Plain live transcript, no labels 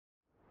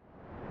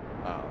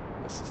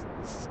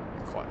this is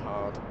gonna be quite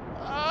hard.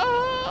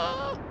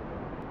 Ah!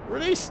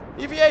 Release!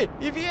 EVA!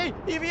 EVA!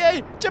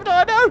 EVA!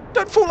 Gemini, no!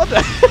 Don't fall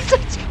under!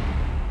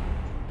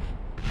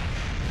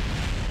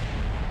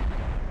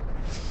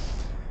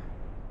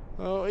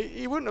 Well,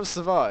 he wouldn't have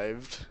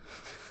survived.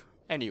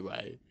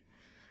 Anyway.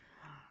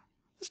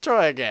 Let's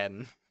try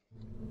again.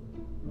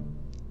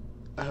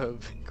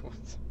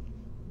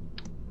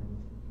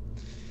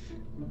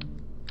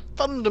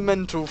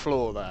 Fundamental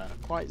flaw there.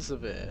 Quite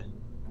severe.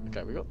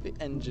 Okay, we got the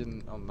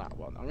engine on that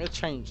one. I'm going to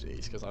change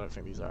these because I don't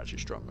think these are actually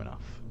strong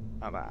enough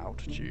at that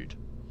altitude.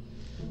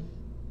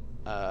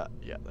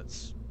 Yeah,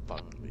 let's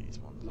bung these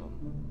ones on.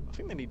 I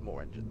think they need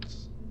more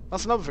engines.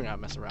 That's another thing I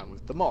mess around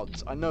with. The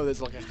mods. I know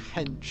there's like a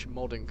hench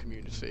modding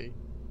community,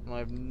 and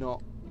I've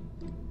not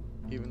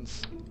even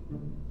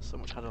so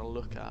much had a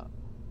look at.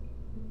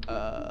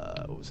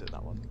 What was it,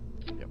 that one?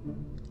 Yep.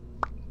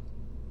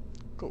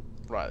 Cool.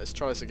 Right, let's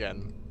try this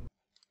again.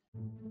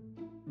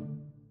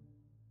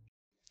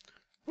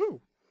 Woo!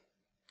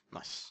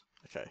 Nice.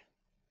 Okay.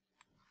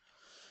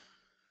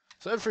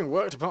 So everything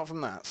worked apart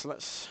from that. So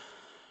let's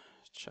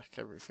check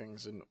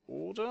everything's in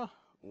order.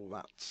 All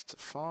that's to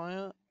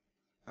fire.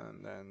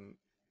 And then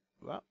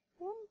that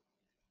one?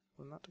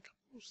 And that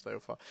decouples? They'll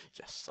fire.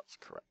 Yes, that's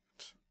correct.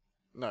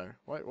 No,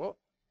 wait, what?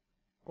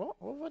 What?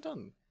 What have I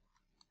done?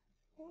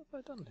 What have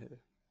I done here?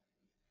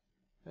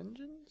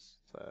 Engines?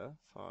 There.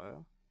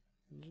 Fire.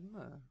 Engine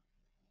there.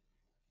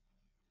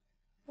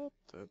 What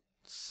the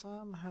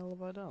Sam hell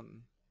have I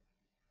done?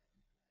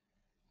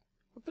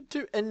 I put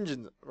two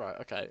engines... Right,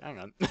 okay, hang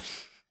on.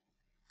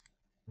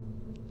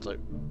 So,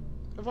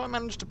 have I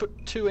managed to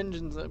put two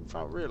engines there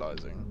without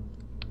realising?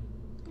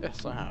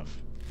 Yes, I have.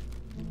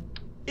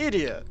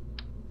 Idiot!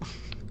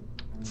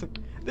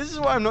 This is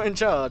why I'm not in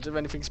charge of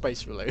anything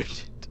space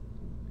related.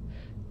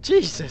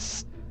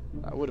 Jesus!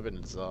 That would have been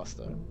a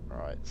disaster.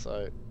 Right,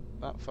 so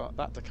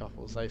that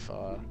decouples, they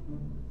fire.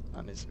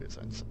 That needs to be its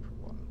own separate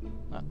one.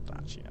 That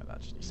actually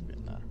needs to be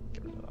in there.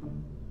 Get rid of that.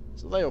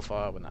 So they all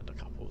fire when that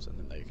decouples, and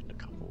then they can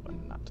decouple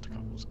when that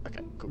decouples.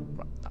 Okay, cool.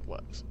 Right, that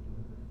works.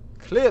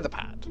 Clear the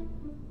pad.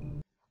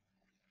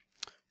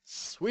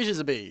 Sweet as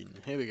a bean.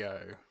 Here we go.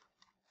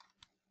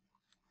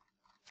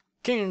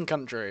 King and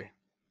country.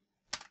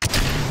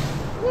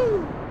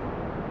 Woo!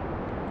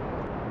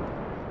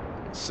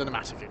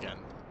 Cinematic again.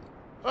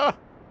 Ah!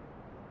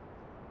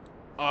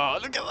 Oh,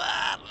 look at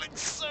that! It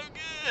looks so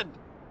good!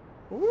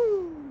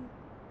 Woo!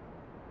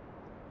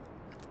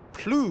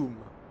 Plume!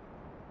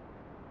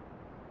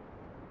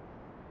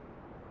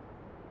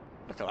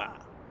 Look at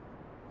that.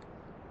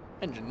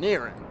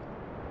 Engineering.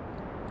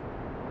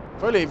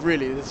 If only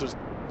really this was,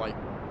 like,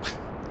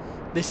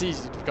 this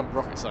easy to become a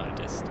rocket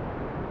scientist.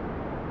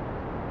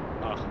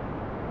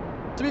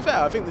 To be fair,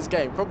 I think this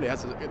game probably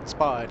has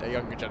inspired a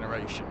younger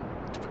generation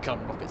to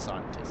become rocket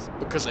scientists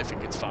because they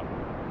think it's fun.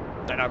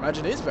 Don't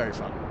imagine it is very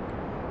fun.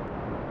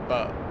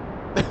 But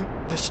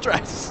the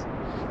stress.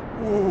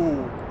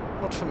 Ooh,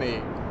 not for me.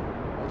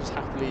 I'll just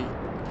happily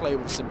play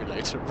with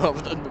simulator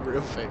rather than the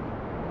real thing.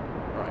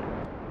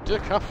 Right.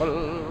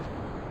 Decouple.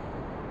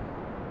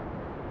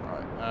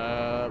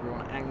 Right, we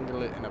want to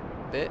angle it in a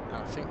bit, and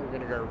I think we're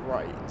going to go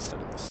right instead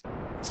of the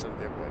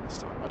other way this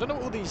time. I don't know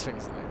what all these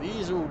things are.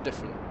 These are all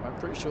different. I'm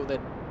pretty sure they're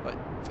like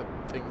for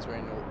things where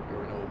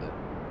you're in orbit.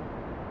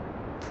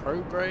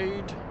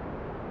 Prograde,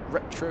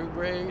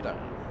 retrograde. I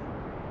don't know.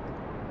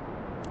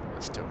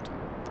 Let's tilt it.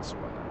 That's all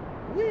I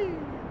know. Whee!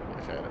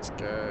 Okay, let's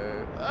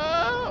go.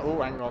 Ah!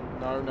 Oh, hang on.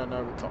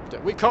 No, we cocked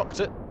it. We cocked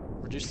it.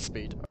 Reduce the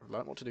speed. I've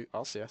learned what to do.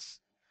 RCS.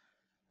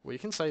 We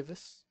can save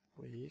this.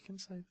 We can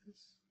save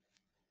this.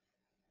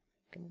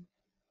 Come on.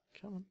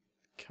 Come on.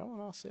 Come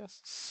on,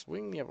 RCS.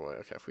 Swing the other way.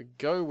 Okay, if we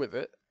go with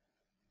it.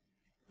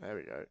 There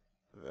we go.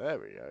 There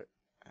we go.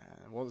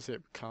 And once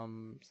it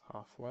becomes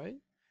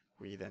halfway,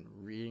 we then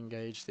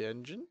re-engage the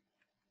engine.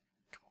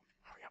 Come on,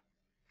 hurry up.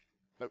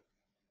 No,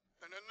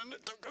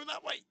 don't go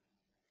that way.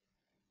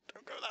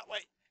 Don't go that way.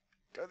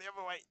 Go the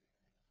other way.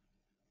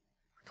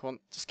 Come on,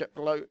 just get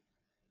below.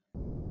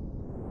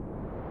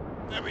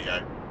 There we go.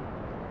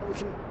 And we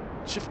can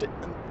shift it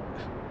and...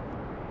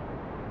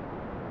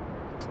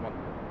 Come on.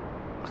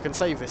 I can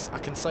save this. I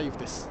can save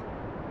this.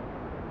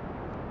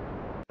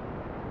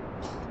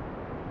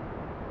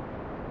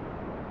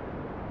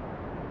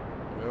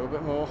 A little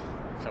bit more.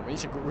 Okay, we need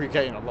to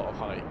regain a lot of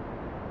height.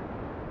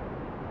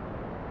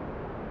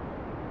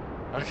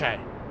 Okay.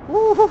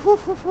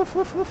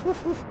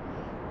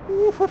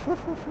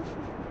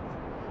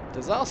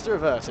 Disaster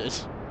averted.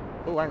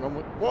 Oh, hang on.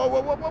 Whoa,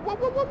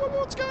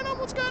 what's going on?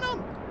 What's going on?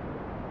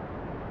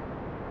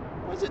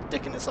 Why is it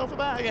dicking itself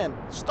about again?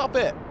 Stop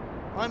it.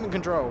 I'm in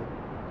control.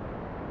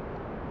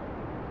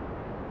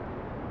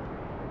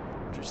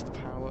 Reduce the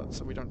power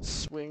so we don't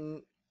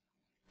swing.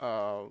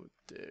 Oh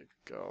dear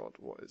God,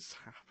 what is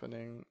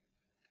happening?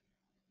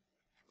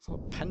 It's like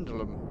a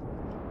pendulum.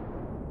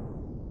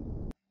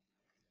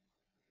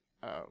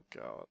 Oh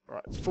God.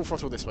 Right, full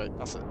throttle this way,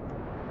 that's it.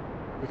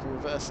 We can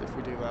reverse if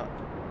we do that.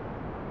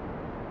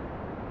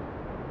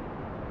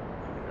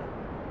 There we go.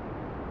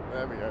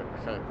 There we go.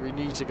 Okay, we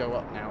need to go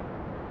up now.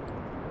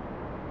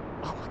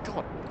 Oh my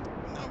god.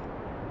 No.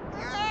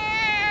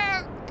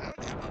 Ah! Go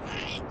the other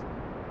way.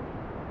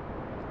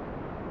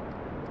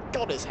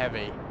 God, it's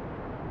heavy.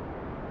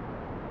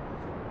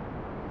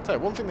 So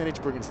one thing they need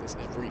to bring into this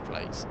is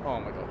replays. Oh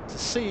my god. To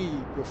see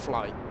your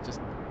flight just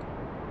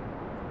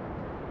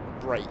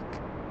break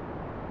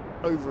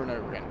over and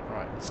over again.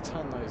 Right, let's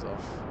turn those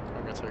off.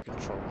 I'm going to take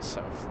control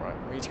myself. Right,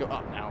 we need to go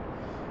up now.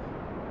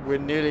 We're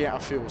nearly out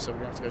of fuel, so we're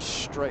going to have to go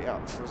straight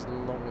up for as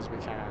long as we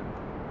can.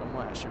 I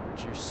might actually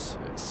reduce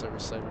it so we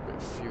save a bit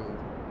of fuel.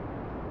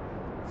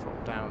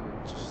 Throttle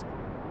down, just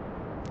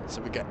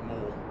so we get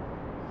more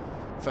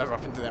further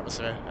up into the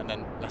atmosphere, and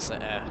then less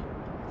air,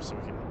 so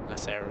we can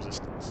less air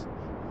resistance.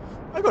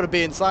 I've got to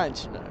be in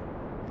science, you know,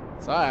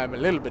 so I am a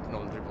little bit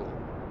knowledgeable.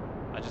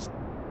 I just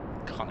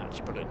can't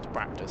actually put it into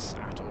practice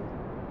at all.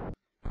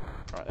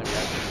 Right, there we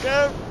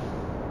go. Go!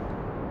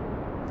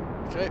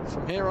 Okay,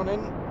 from here on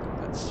in,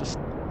 let's just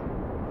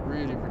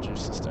really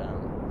reduce this down.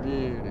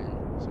 Really.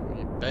 So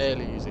we're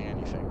barely using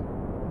anything.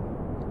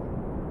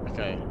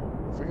 Okay,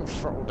 if we can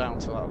throttle down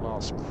to that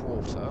last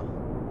quarter.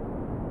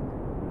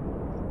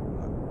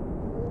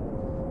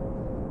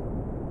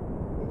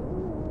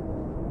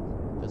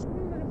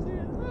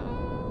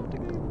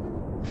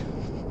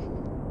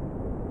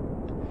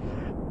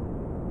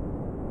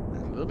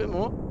 And a little bit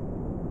more.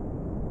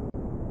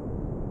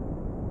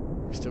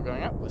 We're still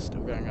going up, we're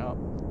still going up.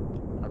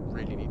 I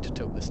really need to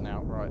tilt this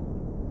now, right.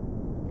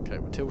 Okay,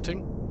 we're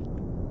tilting.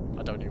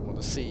 I don't even want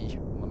to see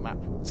on the map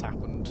what's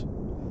happened.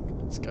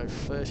 Let's go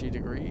 30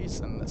 degrees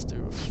and let's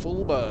do a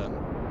full burn.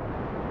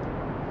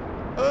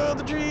 Oh,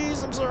 the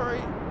G's, I'm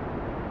sorry.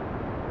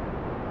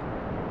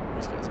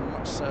 Let's get as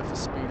much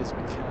surface speed as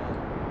we can.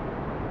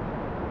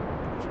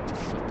 Try to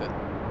flip it.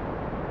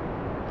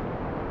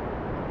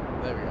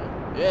 There we go.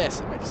 Yes,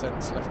 it makes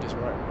sense. Left is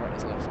right and right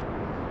is left.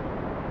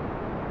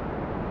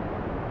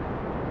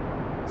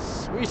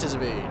 Sweet as a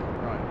bean.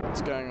 Right,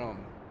 what's going on?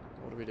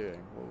 What are we doing?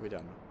 What have we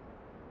done?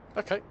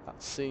 Okay,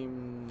 that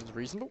seems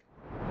reasonable.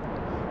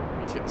 We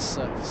need to get the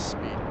surface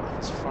speed up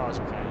as far as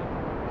we can.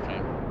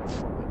 Okay,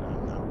 follow it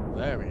down now.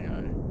 There we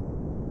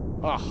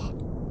go. Ah!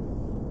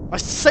 I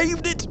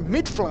saved it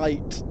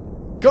mid-flight!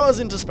 Got us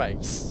into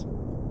space!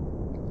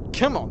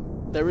 Come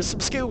on! There is some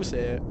skills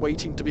here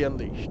waiting to be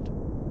unleashed.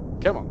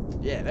 Come on.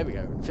 Yeah, there we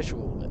go.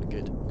 Official orbit.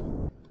 Good.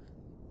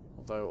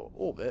 Although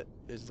orbit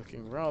is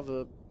looking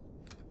rather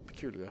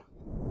peculiar.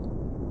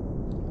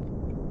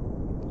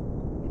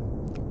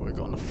 We've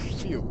got enough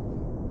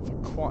fuel for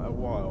quite a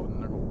while,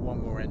 and I've got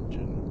one more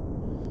engine.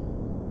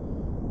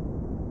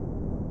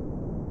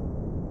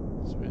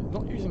 So we're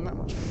not using that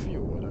much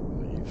fuel, I don't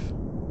believe.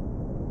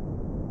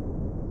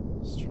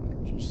 Let's try and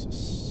reduce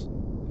this.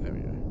 There we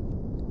go.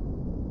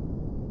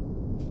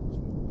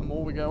 The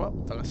more we go up,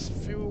 the less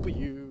fuel we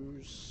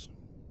use.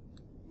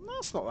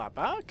 That's not that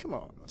bad, come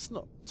on. That's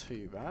not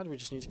too bad. We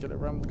just need to get it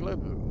around the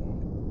globe a bit more.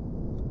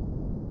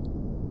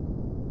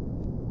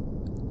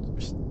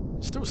 We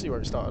still see where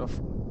it started off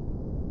from.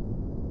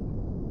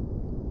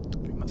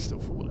 That's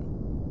still falling.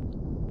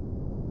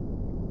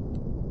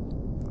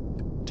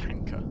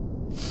 Tanker.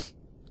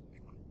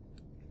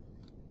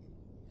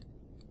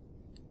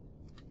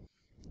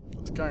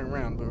 It's going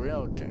round, but we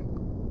are getting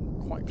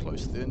quite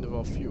close to the end of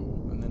our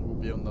fuel, and then we'll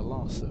be on the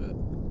last of it.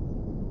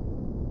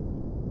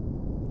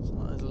 So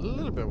there's a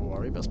little bit of a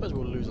worry, but I suppose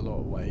we'll lose a lot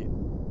of weight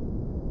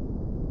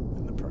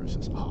in the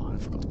process. Oh, I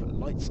forgot to put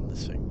lights on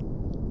this thing.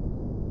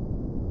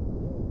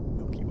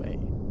 Milky Way.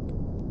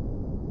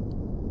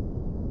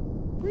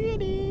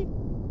 Pretty!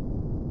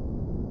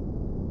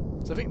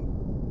 So I think,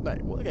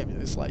 wait, what game is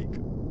this, like,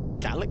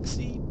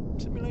 Galaxy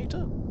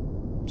Simulator?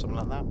 Something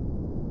like that.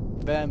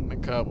 Them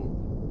and Kerbal.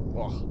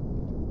 Oh,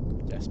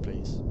 yes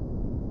please.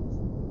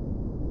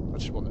 I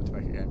just want them to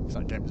make a game, because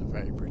that game is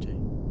very pretty.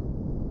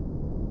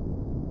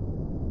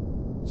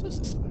 So is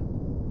this though?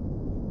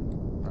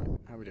 Right,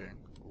 how are we doing?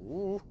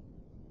 Ooh,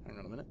 hang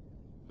on a minute.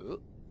 Ooh.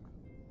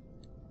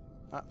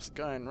 That's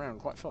going around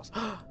quite fast.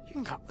 You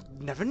can go,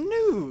 never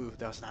knew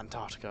there was an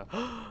Antarctica.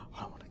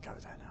 I want to go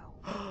there now.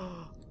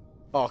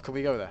 Oh, can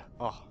we go there?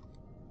 Oh.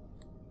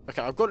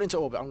 Okay, I've got into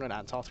orbit. I'm going to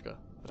Antarctica.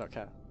 I don't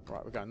care.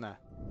 Right, we're going there.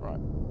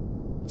 Right.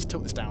 Let's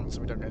tilt this down so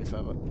we don't go any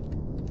further.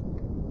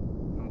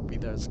 And we'll be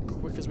there as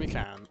quick as we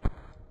can.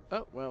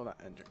 Oh, well,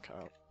 that engine cut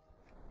out.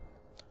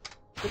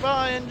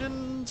 Goodbye,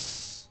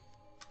 engines!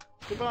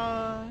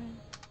 Goodbye!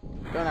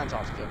 Going to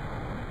Antarctica.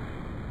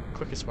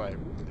 Quickest way.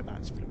 Ooh, look at that,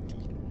 it's floaty.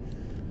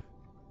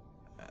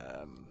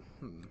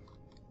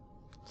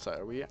 So,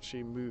 are we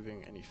actually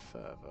moving any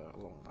further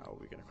along that, or are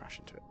we going to crash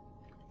into it?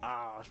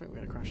 Ah, I think we're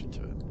going to crash into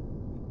it.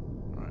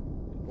 Right.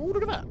 Oh,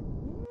 look at that!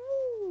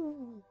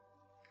 Woo!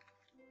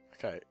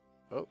 Okay.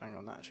 Oh, hang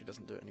on, that actually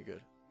doesn't do it any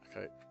good.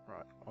 Okay,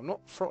 right. I'm not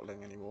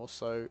throttling anymore,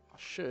 so I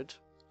should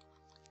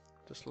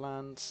just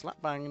land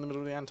slap bang in the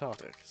middle of the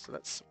Antarctic. So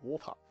let's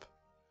warp up.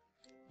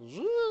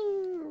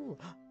 Zoo!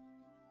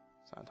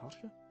 Is that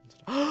Antarctica?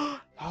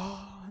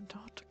 Oh,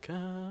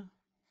 Antarctica!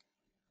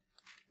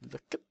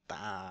 Look at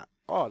that!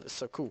 Oh, that's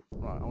so cool.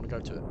 Right, I want to go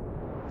to it.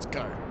 Let's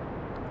go.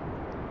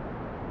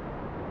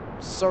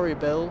 Sorry,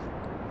 Bill.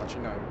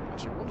 Actually, no.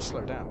 Actually, I want to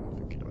slow down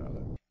thinking about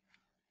it.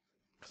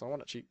 Because I want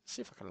to actually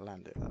see if I can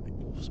land it. That'd be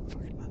awesome if I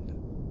can land it.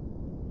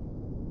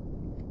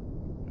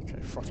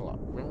 Okay, throttle up.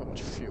 We haven't got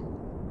much fuel.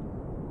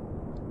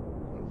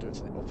 I'm going to do it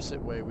to the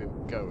opposite way we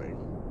were going.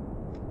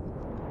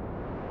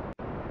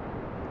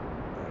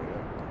 There we go.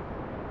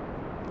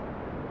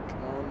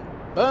 Come on.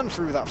 Burn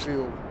through that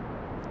fuel!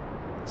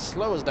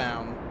 Slow us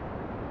down.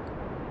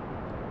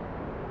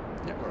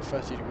 Yeah, we're at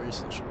 30 degrees,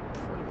 so that should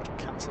pretty much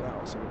cancel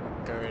out. So we're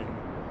not going...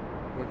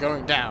 We're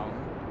going down.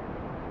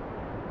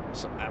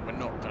 So, and we're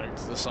not going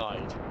to the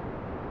side.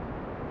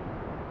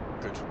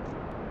 Good.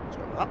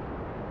 Sorry about that.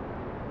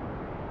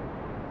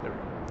 There we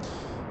go.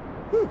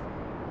 Whew.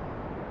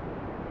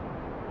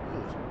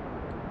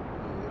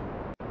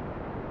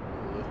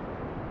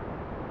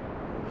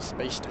 The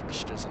space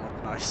textures are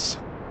not nice.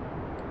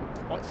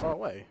 We're quite far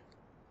away.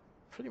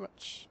 Pretty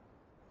much.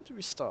 Where did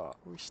we start?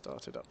 We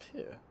started up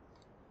here.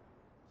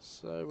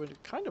 So we're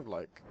kind of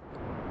like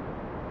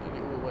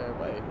nearly all the way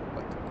away.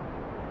 Like,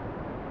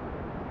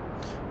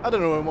 I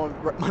don't know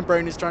what my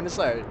brain is trying to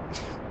say.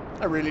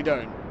 I really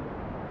don't.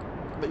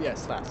 But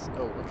yes, that's...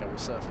 Oh, okay, we're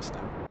surface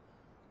now.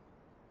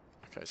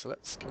 Okay, so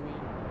can we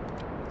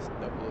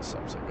level this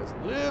up so it goes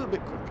a little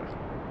bit quicker.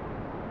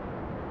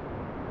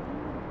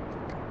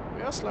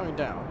 We are slowing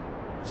down,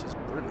 which is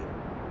brilliant.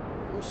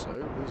 We're also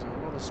losing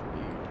a lot of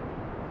speed.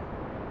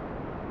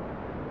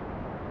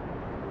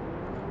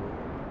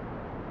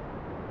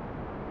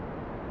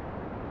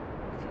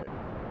 Okay,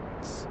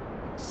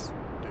 let's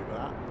do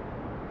that.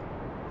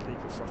 Keep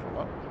it throttled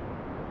up.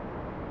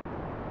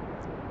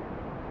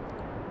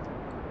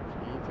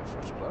 Keep it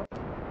throttled up.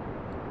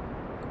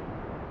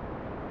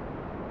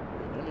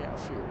 We're nearly out of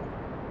fuel.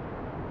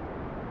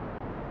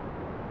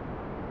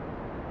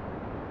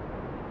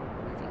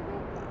 Are we going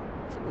up now?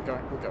 I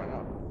think we're going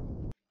up.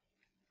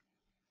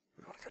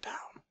 We want to go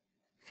down.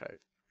 Okay.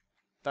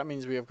 That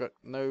means we have got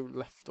no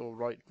left or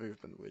right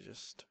movement. We're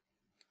just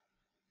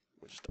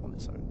on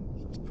its own.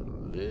 So let's put a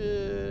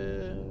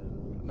little...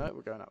 No,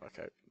 we're going up.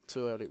 Okay.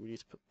 Too early. We need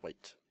to put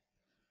weight.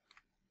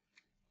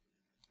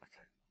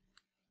 Okay.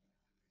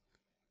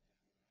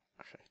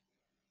 Okay.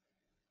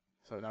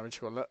 So now we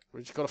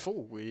just got to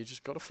fall. We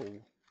just got to fall.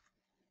 Okay,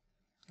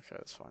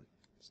 that's fine.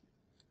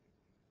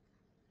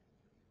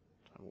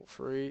 Time warp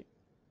 3.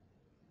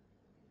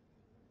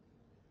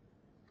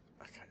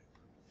 Okay.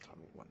 Time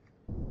warp 1.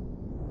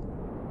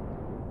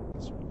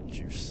 Let's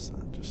reduce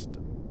that just a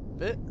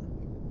bit.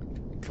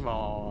 Come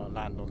on,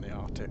 land on the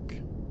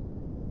Arctic.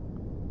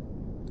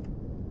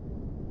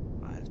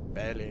 There's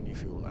barely any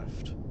fuel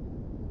left.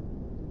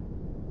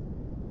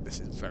 This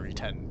is very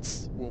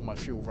tense. Will my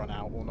fuel run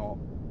out or not?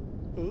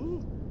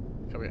 Ooh.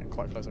 Okay, we're getting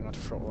quite close. I'm going to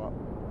throttle up.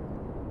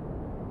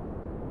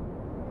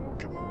 Oh,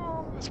 come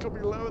on! It's got to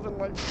be lower than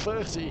like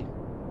 30.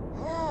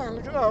 Oh,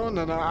 look at that! Oh,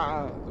 no, no.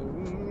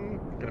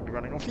 Going to be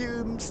running on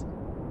fumes.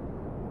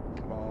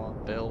 Come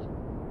on, Bill.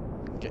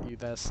 Get you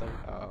there safe.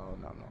 Oh,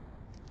 no, I'm not.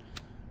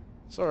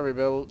 Sorry,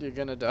 Bill. You're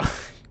going to die.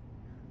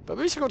 But at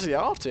least we got to the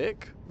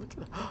Arctic. Look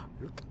at that.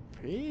 Look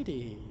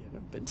pretty. I've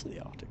never been to the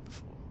Arctic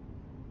before.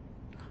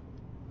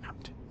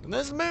 Mountain. And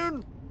there's the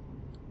moon!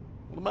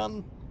 The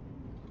Mun.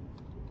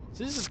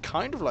 So this is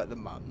kind of like the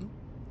Mun.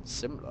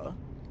 Similar.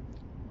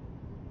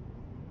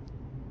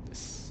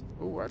 This...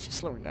 Oh, we're actually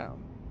slowing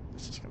down.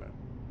 This is gonna...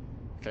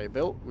 Okay,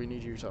 Bill, we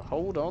need you to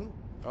hold on.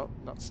 Oh,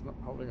 that's not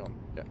holding on.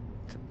 Yeah.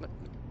 No.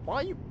 Why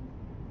are you...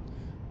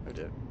 Oh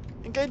dear.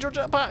 Engage your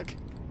jetpack!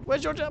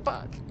 Where's your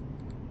jetpack?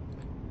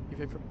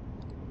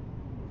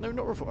 No,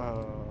 not report.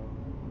 Oh.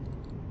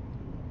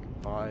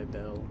 Goodbye,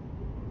 Bill.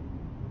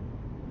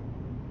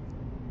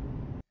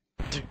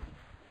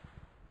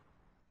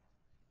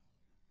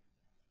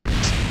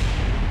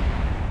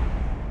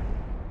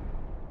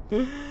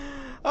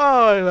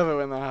 Oh, I love it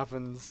when that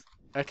happens.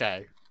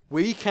 Okay,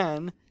 we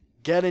can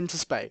get into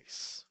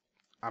space.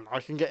 And I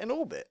can get in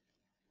orbit.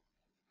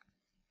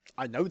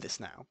 I know this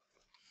now.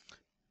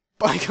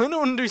 But I kind of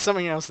want to do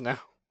something else now.